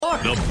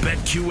The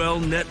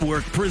BetQL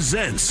Network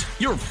presents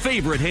your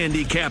favorite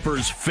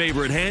handicapper's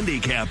favorite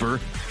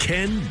handicapper,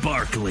 Ken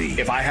Barkley.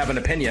 If I have an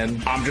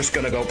opinion, I'm just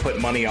going to go put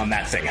money on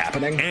that thing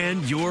happening.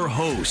 And your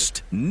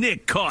host,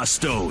 Nick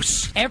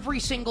Costos.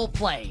 Every single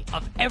play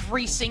of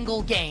every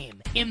single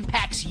game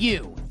impacts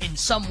you in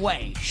some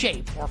way,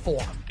 shape, or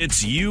form.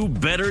 It's You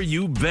Better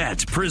You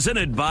Bet,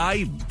 presented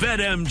by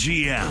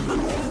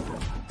BetMGM.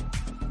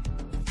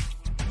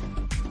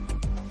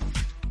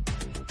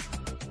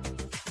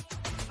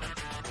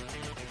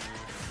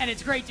 And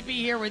it's great to be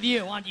here with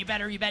you on You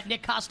Better You Bet.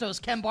 Nick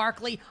Costos, Ken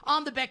Barkley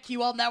on the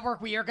BetQL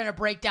Network. We are going to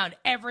break down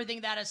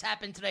everything that has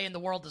happened today in the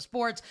world of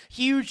sports.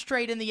 Huge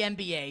trade in the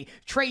NBA,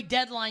 trade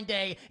deadline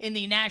day in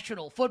the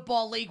National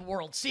Football League,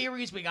 World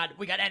Series. We got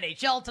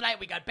NHL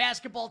tonight. We got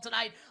basketball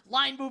tonight.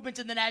 Line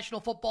movements in the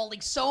National Football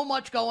League. So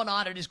much going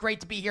on. It is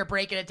great to be here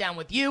breaking it down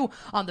with you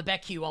on the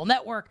BetQL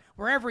Network,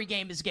 where every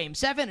game is Game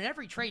 7, and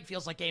every trade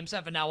feels like Game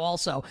 7 now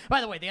also. By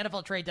the way, the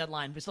NFL trade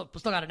deadline, we still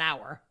got an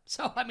hour.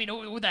 So, I mean,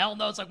 who the hell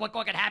knows what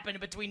could happen in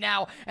between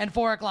now and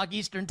 4 o'clock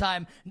Eastern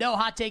time. No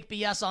hot take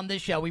BS on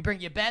this show. We bring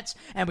you bets,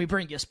 and we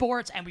bring you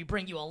sports, and we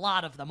bring you a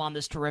lot of them on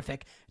this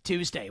terrific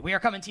Tuesday. We are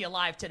coming to you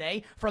live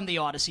today from the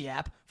Odyssey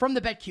app, from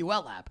the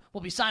BetQL app.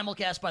 We'll be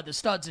simulcast by the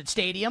Studs at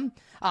Stadium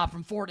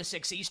from 4 to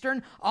 6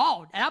 Eastern.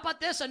 Oh, and how about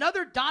this?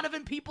 Another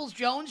Donovan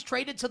Peoples-Jones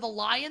traded to the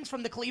Lions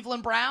from the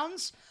Cleveland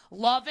Browns.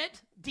 Love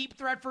it. Deep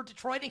threat for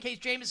Detroit in case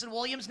Jameson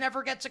Williams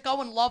never gets it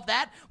going. Love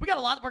that. We got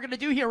a lot we're going to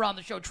do here on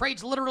the show.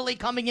 Trades literally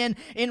coming in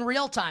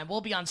real time. We'll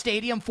be on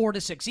Stadium 4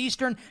 to 6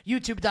 Eastern,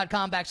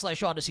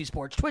 youtube.com/Odyssey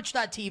Sports,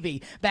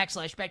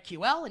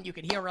 twitch.tv/BetQL, and you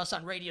can hear us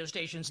on radio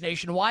stations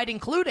nationwide,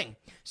 including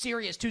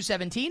Sirius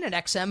 217 and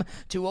XM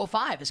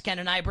 205, as Ken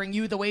and I bring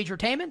you the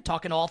wagertainment,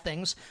 talking all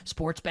things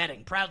sports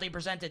betting. Proudly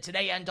presented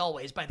today and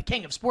always by the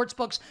king of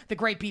sportsbooks, the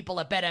great people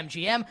at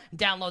BetMGM.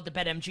 Download the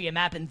BetMGM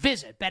app and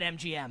visit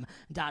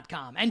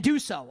BetMGM.com. And do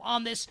so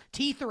on this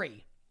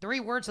T3.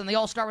 3 words, and they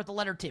all start with the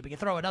letter T. We can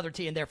throw another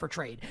T in there for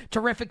trade.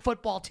 Terrific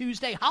Football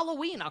Tuesday,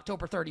 Halloween,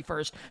 October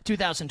 31st,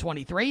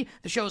 2023.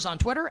 The show's on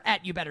Twitter,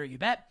 at You Better You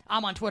Bet.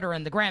 I'm on Twitter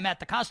and the gram, at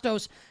The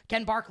Costos.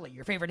 Ken Barkley,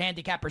 your favorite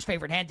handicapper's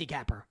favorite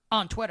handicapper,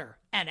 on Twitter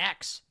and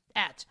X,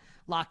 at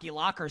Lockie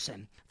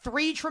Lockerson.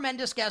 3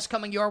 tremendous guests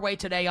coming your way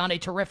today on a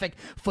terrific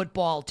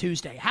Football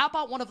Tuesday. How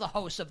about one of the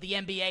hosts of the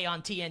NBA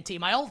on TNT,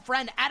 my old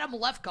friend Adam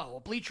Lefkoe, a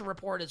Bleacher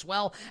Report as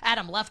well.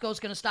 Adam Lefkoe is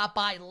going to stop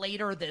by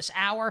later this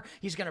hour.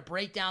 He's going to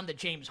break down the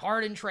James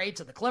Harden trade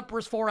to the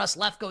Clippers for us.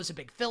 Lefkoe's a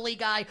big Philly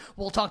guy.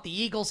 We'll talk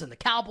the Eagles and the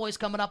Cowboys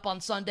coming up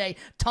on Sunday.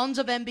 Tons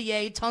of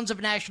NBA, tons of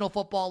National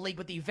Football League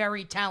with the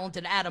very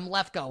talented Adam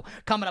Lefkoe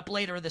coming up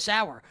later this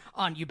hour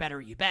on You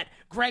Better You Bet.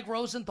 Greg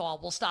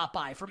Rosenthal will stop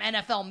by from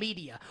NFL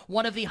Media,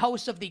 one of the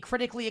hosts of the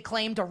critically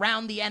acclaimed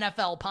Around the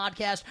NFL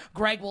podcast.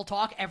 Greg will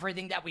talk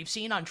everything that we've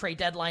seen on trade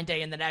deadline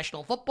day in the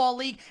National Football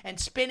League and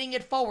spinning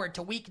it forward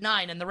to Week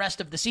 9 and the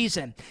rest of the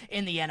season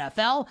in the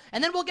NFL.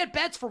 And then we'll get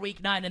bets for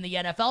Week 9 in the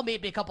NFL,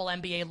 maybe a couple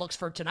NBA looks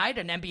for tonight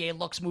and NBA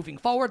looks moving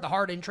forward, the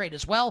Harden trade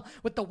as well,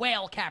 with the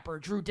whale capper,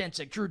 Drew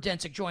Dinsick. Drew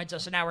Dinsick joins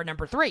us in hour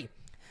number 3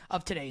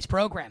 of today's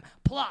program.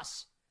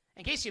 Plus,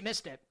 in case you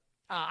missed it,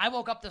 I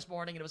woke up this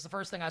morning and it was the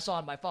first thing I saw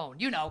on my phone.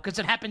 You know, because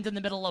it happened in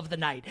the middle of the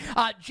night.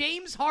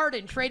 James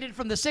Harden traded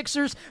from the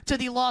Sixers to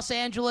the Los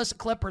Angeles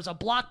Clippers. A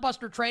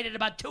blockbuster trade at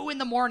about 2 in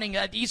the morning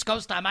at East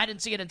Coast time. I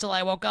didn't see it until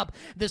I woke up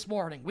this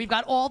morning. We've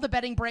got all the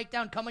betting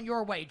breakdown coming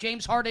your way.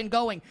 James Harden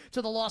going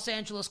to the Los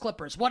Angeles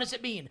Clippers. What does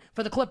it mean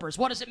for the Clippers?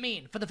 What does it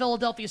mean for the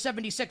Philadelphia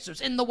 76ers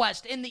in the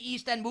West, in the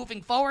East, and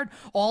moving forward?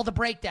 All the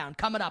breakdown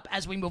coming up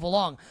as we move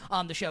along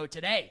on the show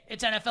today.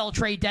 It's NFL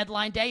trade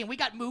deadline day, and we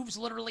got moves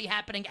literally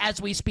happening as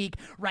we speak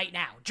right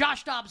now.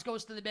 Josh Dobbs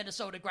goes to the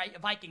Minnesota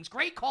Vikings.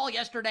 Great call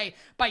yesterday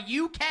by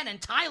you, Ken, and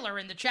Tyler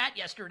in the chat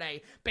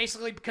yesterday,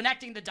 basically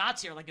connecting the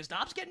dots here. Like, is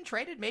Dobbs getting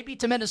traded maybe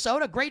to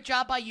Minnesota? Great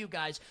job by you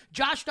guys.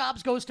 Josh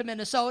Dobbs goes to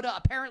Minnesota.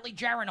 Apparently,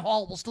 Jaron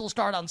Hall will still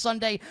start on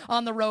Sunday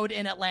on the road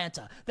in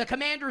Atlanta. The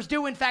Commanders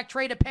do, in fact,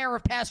 trade a pair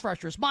of pass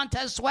rushers.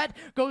 Montez Sweat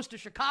goes to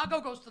Chicago,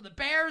 goes to the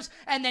Bears,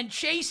 and then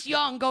Chase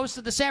Young goes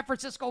to the San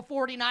Francisco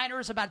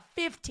 49ers. About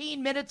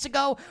 15 minutes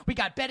ago, we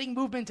got betting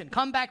movement and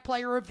comeback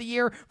player of the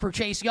year for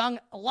Chase Young.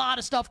 A lot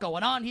of stuff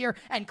going on here.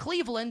 And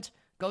Cleveland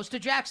goes to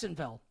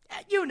Jacksonville.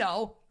 You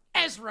know,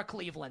 Ezra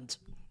Cleveland.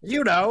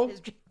 You know,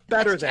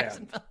 better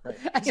than.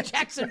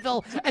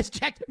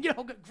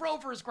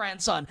 Grover's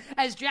grandson.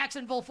 As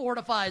Jacksonville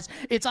fortifies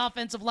its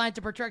offensive line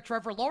to protect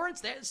Trevor Lawrence.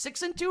 They're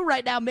 6-2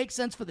 right now. Makes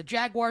sense for the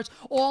Jaguars.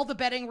 All the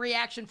betting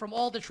reaction from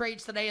all the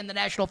trades today in the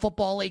National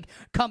Football League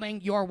coming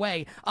your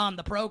way on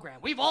the program.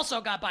 We've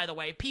also got, by the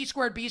way, P2,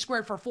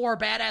 B2 for 4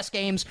 badass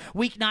games,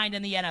 Week 9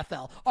 in the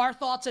NFL. Our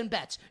thoughts and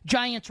bets.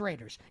 Giants,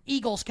 Raiders,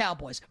 Eagles,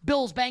 Cowboys,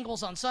 Bills,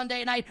 Bengals on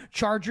Sunday night,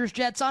 Chargers,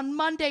 Jets on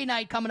Monday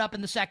night coming up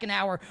in the second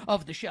hour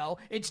of the show.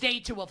 It's day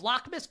 2 of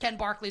Lockmas. Ken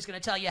Barkley is going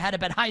to tell you how to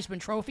bet Heisman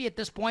Trophy at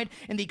this point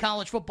in the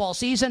college football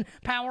season.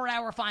 Power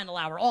Hour, Final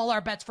Hour, all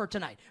our bets for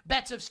tonight.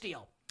 Bets of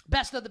Steel.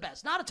 Best of the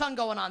best. Not a ton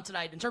going on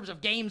tonight in terms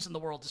of games in the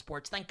world of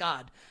sports. Thank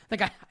God. I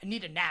think I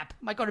need a nap.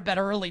 Might go to bed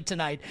early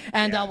tonight.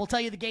 And we'll tell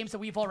you the games that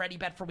we've already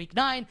bet for Week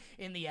 9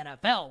 in the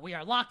NFL. We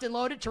are locked and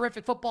loaded.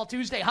 Terrific Football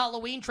Tuesday,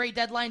 Halloween, trade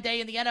deadline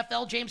day in the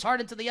NFL. James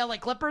Harden to the LA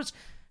Clippers.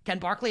 Ken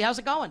Barkley, how's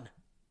it going?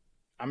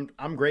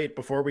 I'm great.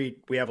 Before we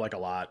have like a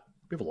lot.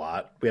 We have a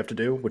lot we have to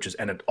do,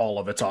 all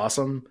of it's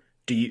awesome.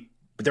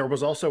 There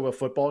was also a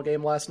football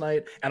game last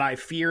night, and I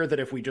fear that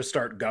if we just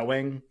start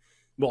going,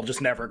 we'll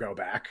just never go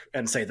back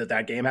and say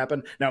that game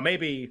happened. Now,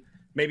 maybe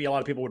a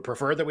lot of people would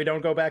prefer that we don't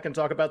go back and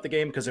talk about the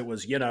game because it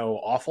was,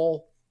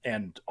 awful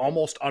and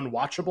almost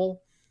unwatchable.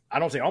 I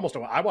don't say almost.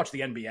 I watched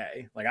the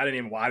NBA. Like I didn't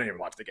even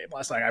watch the game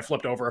last night. I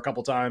flipped over a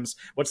couple times.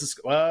 What's this?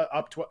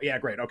 Yeah,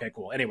 great. Okay,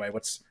 cool. Anyway,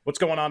 what's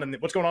going on in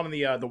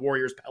the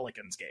Warriors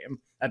Pelicans game?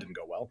 That didn't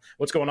go well.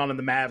 What's going on in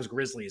the Mavs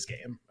Grizzlies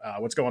game?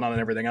 What's going on in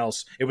everything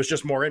else? It was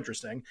just more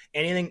interesting.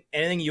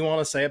 Anything you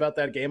want to say about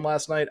that game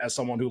last night as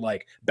someone who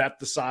like bet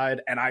the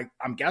side? And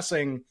I'm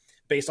guessing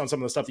based on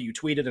some of the stuff that you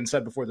tweeted and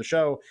said before the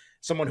show,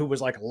 someone who was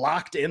like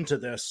locked into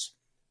this.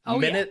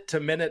 Minute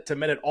to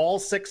minute, all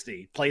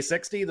 60. Play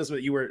 60. This is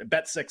what you were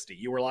bet 60.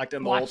 You were locked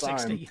in the watch whole time.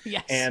 60,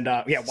 yes. And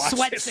watch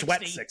sweat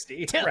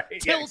 60. Tilt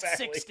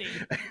exactly. 60.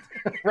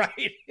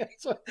 Right.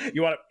 So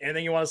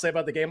anything you want to say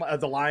about the game?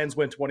 The Lions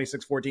win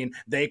 26-14.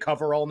 They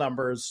cover all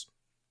numbers.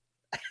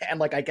 And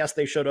like I guess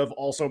they should have.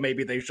 Also,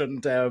 maybe they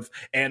shouldn't have.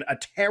 And a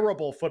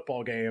terrible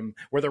football game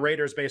where the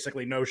Raiders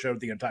basically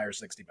no-showed the entire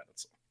 60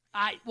 minutes.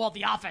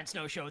 The offense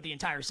no-showed the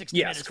entire 60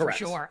 minutes correct.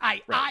 For sure.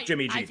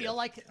 Jimmy G I feel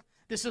like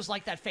this is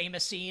like that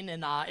famous scene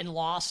in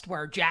Lost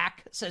where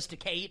Jack says to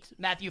Kate,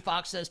 Matthew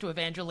Fox says to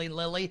Evangeline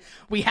Lilly,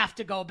 "We have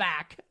to go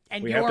back."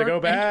 And we have to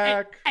go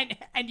back.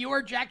 And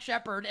you're Jack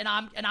Shepard, and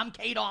I'm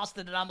Kate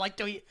Austin, and I'm like,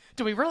 do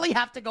we really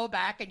have to go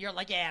back? And you're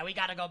like, yeah, we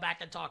got to go back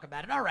and talk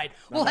about it. All right,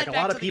 we'll head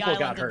back to the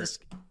island.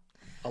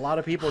 A lot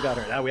of people got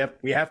hurt. Now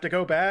we have to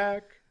go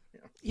back.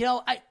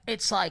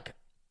 It's like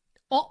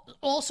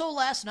also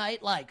last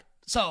night, like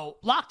so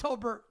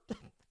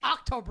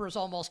October is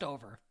almost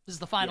over. This is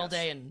the final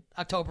day in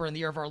October in the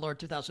year of our Lord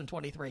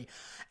 2023.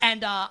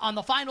 And on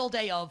the final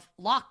day of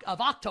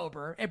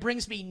October, it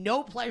brings me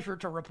no pleasure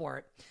to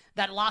report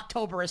that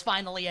Locktober has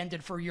finally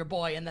ended for your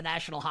boy in the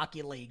National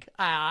Hockey League.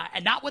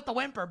 And not with the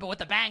whimper, but with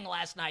the bang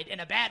last night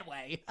in a bad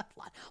way. A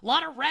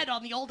lot of red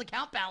on the old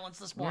account balance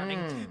this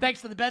morning,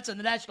 thanks to the bets in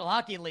the National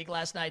Hockey League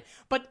last night.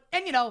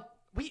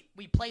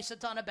 We place a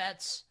ton of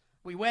bets.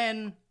 We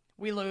win,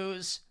 we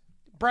lose.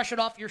 Brush it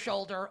off your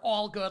shoulder,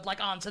 all good, like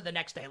on to the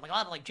next day. Like a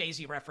lot of like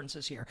Jay-Z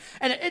references here.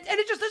 And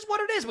it just is what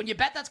it is. When you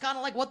bet, that's kind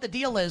of like what the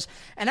deal is.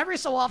 And every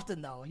so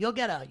often though, you'll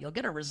get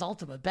a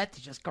result of a bet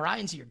that just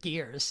grinds your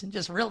gears and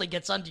just really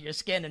gets under your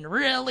skin and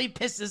really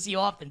pisses you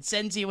off and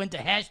sends you into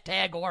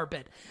hashtag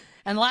orbit.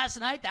 And last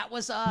night that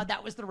was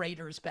the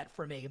Raiders bet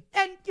for me.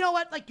 And you know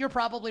what? Like you're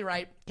probably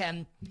right,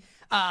 Ken.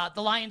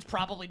 The Lions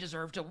probably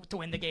deserved to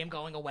win the game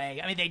going away.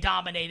 I mean, they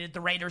dominated.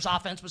 The Raiders'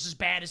 offense was as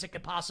bad as it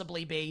could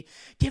possibly be.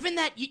 Given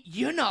that,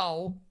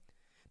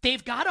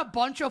 they've got a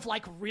bunch of,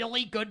 like,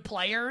 really good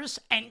players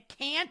and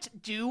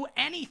can't do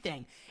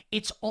anything.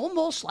 It's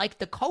almost like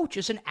the coach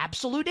is an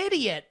absolute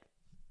idiot.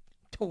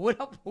 Who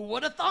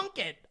would have thunk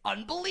it?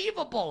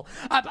 Unbelievable.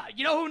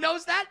 You know who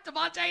knows that?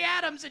 Devontae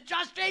Adams and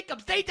Josh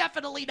Jacobs. They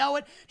definitely know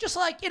it. Just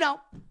like,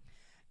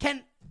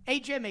 hey,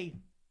 Jimmy.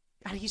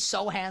 God, he's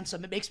so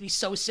handsome. It makes me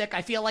so sick.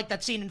 I feel like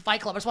that scene in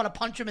Fight Club. I just want to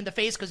punch him in the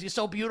face because he's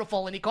so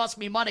beautiful and he costs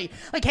me money.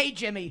 Like, hey,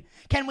 Jimmy,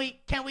 can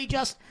we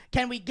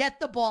get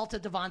the ball to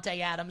Devontae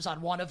Adams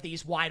on one of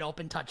these wide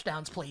open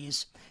touchdowns,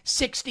 please?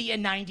 60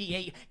 and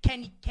 98.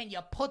 Can you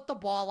put the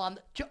ball on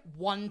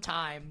one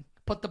time?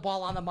 Put the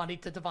ball on the money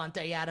to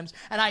Devontae Adams,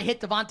 and I hit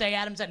Devontae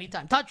Adams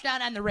anytime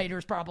touchdown, and the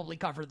Raiders probably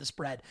cover the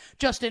spread.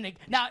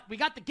 Now we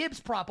got the Gibbs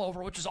prop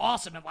over, which is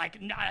awesome,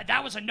 and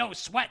that was a no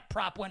sweat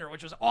prop winner,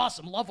 which was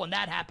awesome. Love when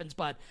that happens,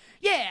 but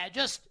yeah,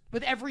 just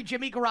with every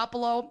Jimmy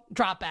Garoppolo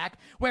drop back,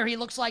 where he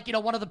looks like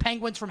one of the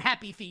Penguins from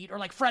Happy Feet, or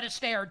like Fred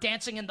Astaire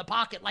dancing in the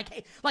pocket. Like,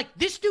 hey, like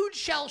this dude's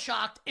shell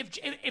shocked.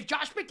 If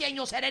Josh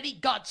McDaniels had any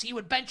guts, he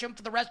would bench him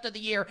for the rest of the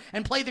year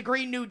and play the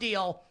Green New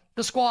Deal.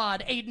 The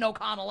squad, Aiden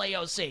O'Connell,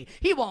 AOC.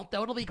 He won't,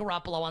 though. It'll be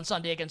Garoppolo on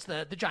Sunday against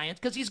the Giants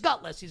because he's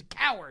gutless. He's a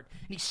coward,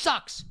 and he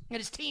sucks, and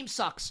his team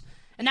sucks.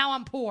 And now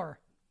I'm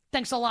poor.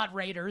 Thanks a lot,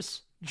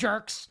 Raiders.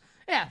 Jerks.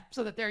 Yeah,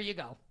 so there you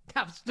go.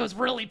 I was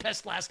really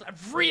pissed last night.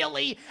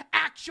 Really,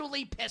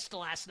 actually pissed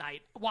last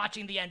night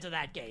watching the end of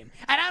that game.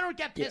 And I don't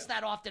get pissed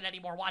that often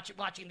anymore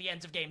watching the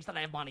ends of games that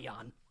I have money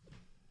on.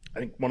 I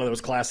think one of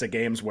those classic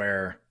games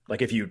where,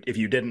 like, if you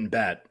didn't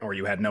bet or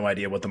you had no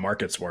idea what the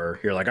markets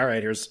were, you're like, all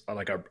right, here's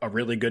like a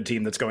really good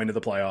team that's going to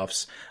the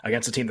playoffs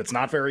against a team that's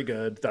not very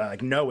good, that I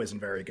like know isn't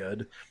very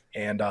good,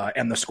 and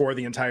the score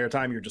the entire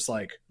time, you're just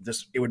like,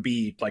 it would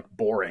be like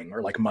boring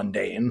or like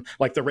mundane.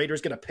 Like the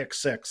Raiders get a pick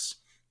six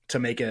to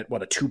make it a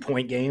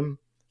 2-point game,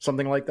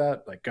 something like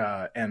that. Like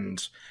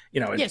and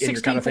you're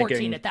kind of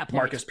thinking at that point.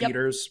 Marcus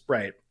Peters,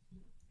 right?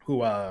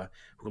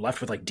 who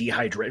left with like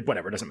dehydrated,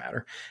 whatever, it doesn't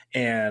matter.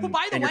 And who,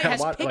 by the and way, you're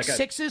has kind of pick like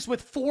sixes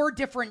with 4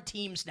 different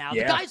teams now.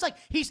 Yeah. The guy's like,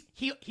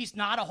 he's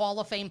not a Hall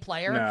of Fame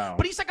player, No.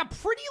 but he's like a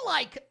pretty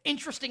like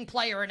interesting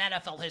player in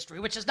NFL history,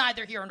 which is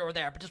neither here nor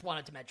there. But just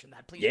wanted to mention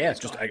that. Please. yeah, please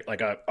just go ahead.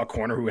 like a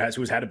corner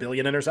who's had 1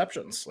 billion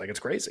interceptions. Like, it's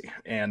crazy.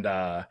 And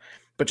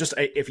but just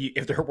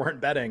if there weren't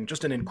betting,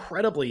 just an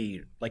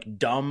incredibly like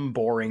dumb,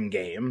 boring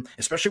game,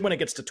 especially when it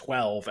gets to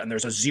 12 and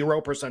there's a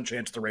 0%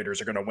 chance the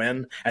Raiders are going to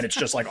win, and it's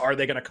just like, are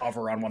they going to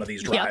cover on one of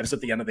these drives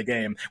at the end of the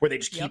game where they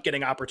just keep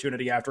getting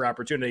opportunity after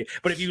opportunity?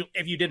 But if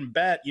you didn't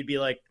bet, you'd be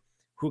like,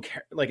 who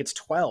cares? Like, it's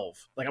 12.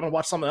 Like, I'm gonna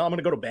watch something else. I'm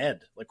gonna go to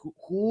bed. Like,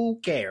 who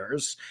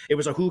cares? It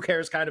was a who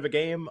cares kind of a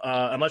game,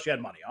 unless you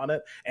had money on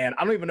it. And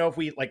I don't even know if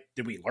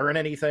did we learn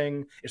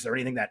anything? Is there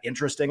anything that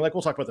interesting? Like,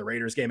 we'll talk about the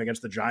Raiders game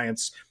against the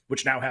Giants,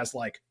 which now has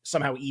like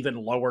somehow even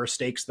lower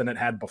stakes than it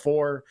had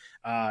before.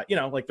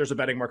 Like, there's a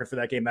betting market for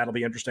that game. That'll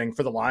be interesting.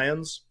 For the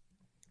Lions,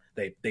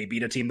 they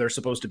beat a team they're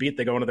supposed to beat.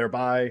 They go into their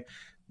bye.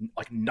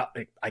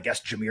 I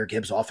guess Jahmyr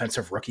Gibbs'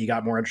 offensive rookie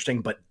got more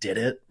interesting, but did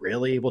it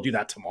really? We'll do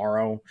that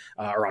tomorrow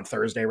or on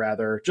Thursday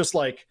rather. Just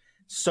like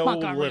so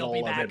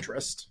little of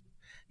interest.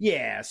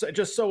 Yeah, so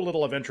just so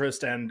little of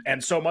interest and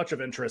so much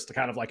of interest to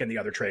kind of like in the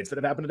other trades that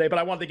have happened today. But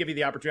I wanted to give you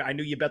the opportunity. I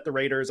knew you bet the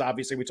Raiders.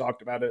 Obviously, we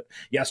talked about it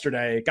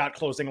yesterday. Got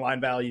closing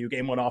line value.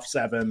 Game went off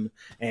 7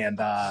 and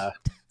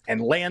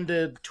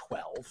landed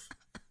 12.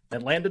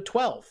 And landed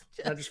 12.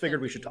 I just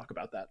figured we should talk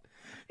about that.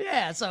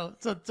 Yeah, so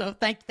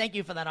thank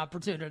you for that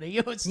opportunity.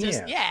 It was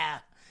just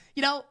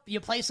you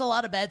place a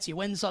lot of bets, you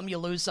win some, you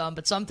lose some,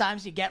 but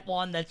sometimes you get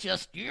one that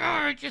just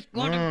kind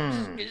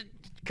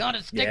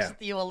of sticks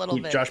to you a little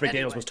bit. Josh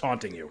McDaniels was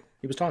taunting you.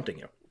 He was taunting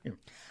you. Yeah.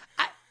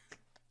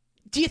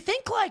 Do you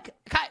think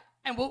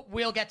and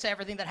we'll get to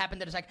everything that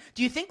happened in a sec.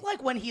 Do you think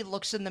like when he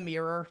looks in the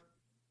mirror,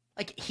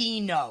 like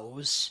he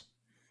knows?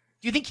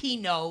 Do you think he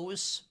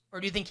knows, or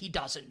do you think he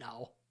doesn't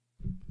know?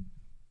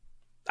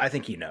 I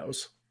think he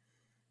knows.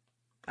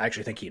 I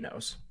actually think he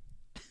knows.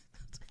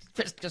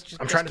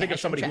 I'm trying to think of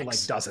somebody who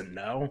like doesn't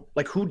know.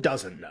 Like, who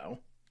doesn't know?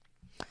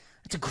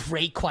 It's a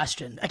great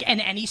question. Like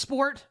in any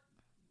sport?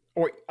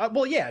 Or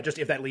just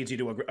if that leads you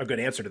to a good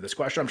answer to this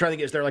question. I'm trying to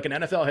think, is there like an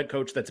NFL head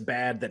coach that's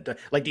bad that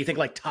like, do you think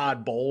like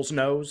Todd Bowles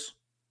knows?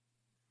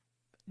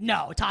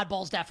 No, Todd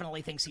Bowles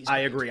definitely thinks he's I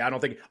agree. I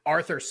don't think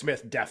Arthur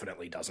Smith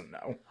definitely doesn't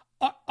know.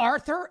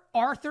 Arthur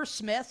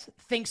Smith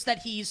thinks that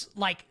he's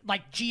like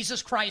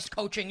Jesus Christ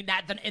coaching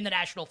in the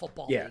National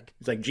Football League.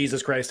 It's like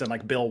Jesus Christ and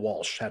like Bill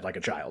Walsh had like a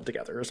child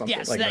together or something.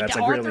 Yes, like that's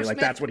like really like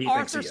that's what he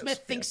thinks he is. Arthur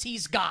Smith thinks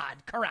he's God.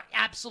 Correct.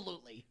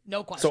 Absolutely.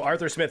 No question. So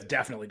Arthur Smith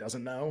definitely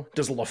doesn't know.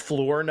 Does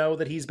LaFleur know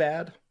that he's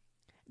bad?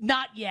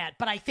 Not yet,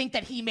 but I think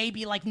that he may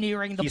be like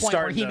nearing the point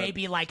where he may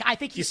be like, I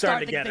think he's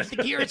starting to get it. The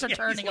gears are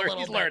turning a little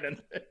bit.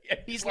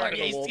 He's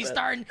learning. He's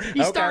learning.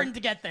 He's starting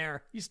to get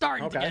there. He's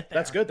starting to get there.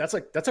 That's good.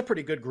 That's a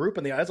pretty good group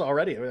in the eyes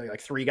already.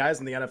 Like 3 guys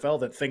in the NFL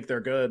that think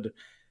they're good,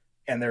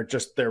 and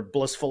they're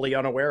blissfully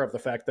unaware of the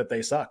fact that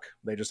they suck.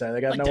 They just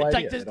they got no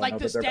idea.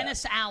 Does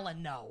Dennis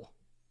Allen know?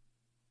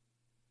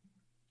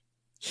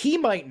 He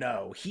might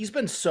know. He's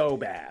been so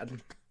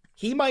bad.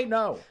 He might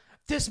know.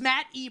 Does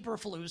Matt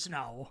Eberflus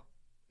know?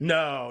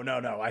 No.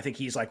 I think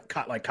he's like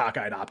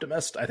cockeyed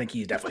optimist. I think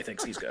he definitely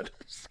thinks he's good.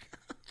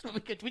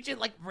 We should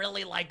like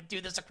really like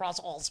do this across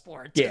all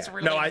sports. Yeah.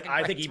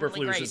 I think Eberflus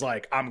really is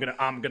like, I'm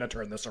gonna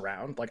turn this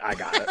around. Like, I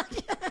got it.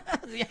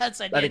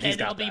 Yes, I think he's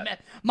got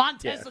that.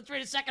 Montez, let's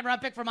trade a 2nd-round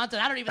pick for Montez.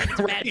 I don't even think it's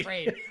a bad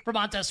trade for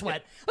Montez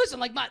Sweat.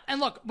 Listen,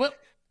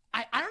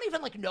 I don't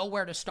even like know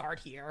where to start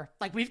here.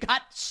 Like, we've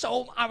got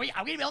are we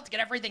gonna be able to get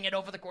everything in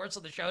over the course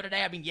of the show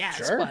today? I mean, yes,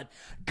 sure. But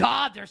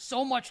God, there's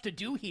so much to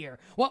do here.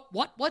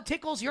 What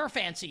tickles your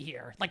fancy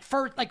here?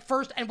 First,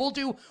 and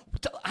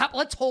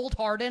let's hold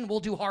Harden. We'll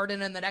do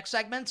Harden in the next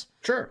segment.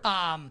 Sure.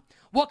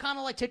 What kind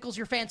of like tickles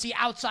your fancy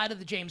outside of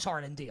the James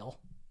Harden deal?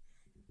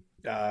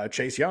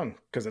 Chase Young,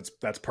 because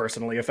that's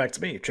personally affects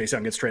me. Chase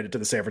Young gets traded to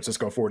the San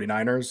Francisco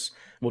 49ers.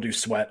 We'll do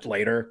Sweat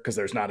later because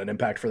there's not an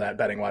impact for that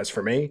betting wise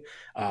for me.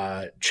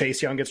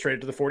 Chase Young gets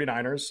traded to the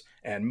 49ers,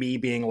 and me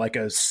being like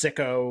a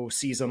sicko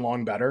season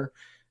long better,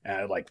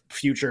 like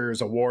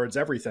futures, awards,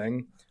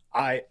 everything.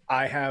 I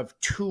have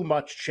too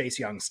much Chase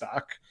Young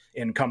stock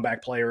in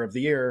comeback player of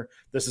the year.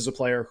 This is a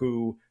player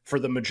who for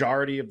the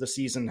majority of the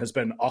season has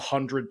been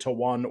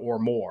 100-1 or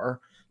more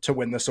to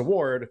win this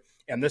award.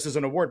 And this is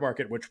an award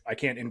market, which I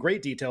can't in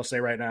great detail say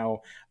right now,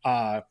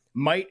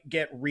 might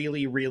get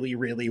really, really,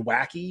 really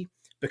wacky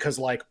because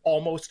like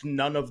almost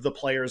none of the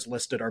players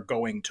listed are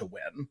going to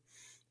win.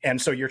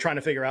 And so you're trying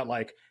to figure out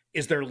like,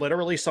 is there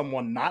literally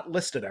someone not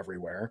listed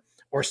everywhere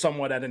or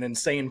someone at an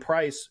insane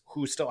price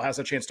who still has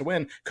a chance to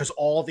win? Because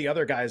all the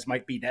other guys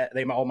might be dead.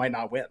 They all might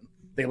not win.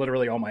 They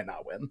literally all might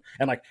not win.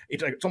 And like,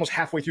 it's almost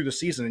halfway through the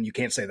season and you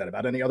can't say that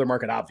about any other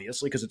market,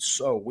 obviously, because it's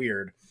so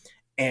weird.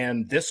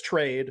 And this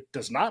trade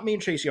does not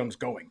mean Chase Young's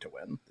going to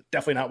win.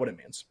 Definitely not what it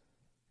means.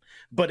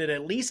 but it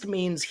at least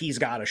means he's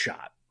got a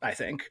shot, I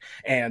think.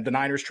 And the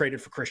Niners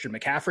traded for Christian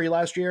McCaffrey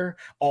last year.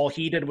 All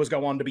he did was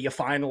go on to be a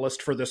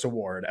finalist for this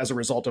award as a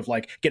result of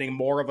like getting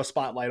more of a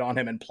spotlight on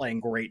him and playing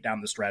great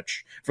down the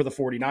stretch for the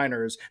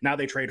 49ers. Now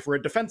they trade for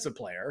a defensive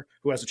player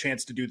who has a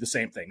chance to do the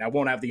same thing. Now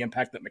won't have the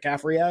impact that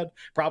McCaffrey had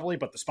probably,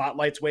 but the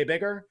spotlight's way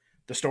bigger.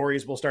 The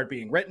stories will start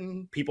being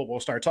written. People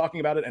will start talking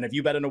about it. And if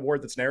you bet an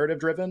award that's narrative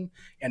driven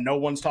and no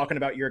one's talking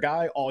about your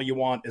guy, all you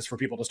want is for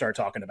people to start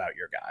talking about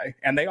your guy.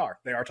 And they are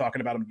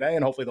talking about him today.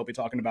 And hopefully they'll be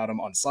talking about him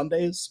on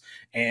Sundays.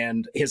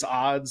 And his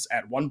odds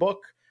at one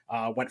book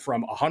went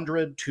from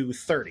 100 to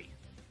 30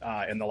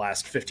 in the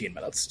last 15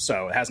 minutes.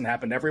 So it hasn't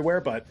happened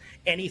everywhere, but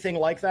anything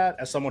like that,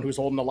 as someone who's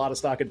holding a lot of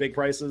stock at big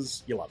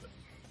prices, you love it.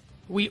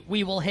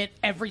 We will hit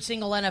every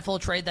single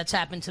NFL trade that's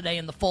happened today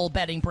in the full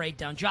betting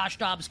breakdown. Josh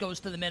Dobbs goes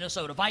to the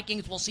Minnesota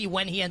Vikings. We'll see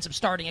when he ends up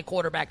starting at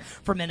quarterback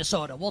for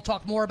Minnesota. We'll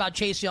talk more about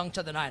Chase Young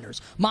to the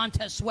Niners,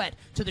 Montez Sweat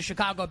to the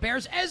Chicago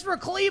Bears, Ezra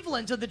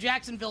Cleveland to the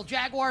Jacksonville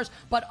Jaguars.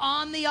 But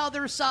on the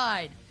other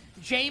side,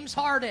 James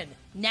Harden,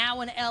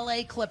 now an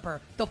LA Clipper.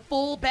 The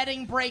full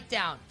betting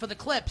breakdown for the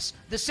Clips,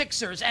 the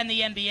Sixers, and the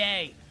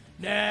NBA.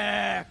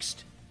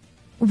 Next.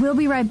 We'll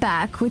be right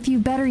back with You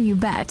Better You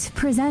Bet,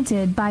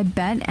 presented by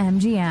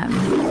BetMGM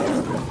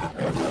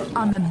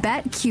on the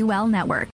BetQL network.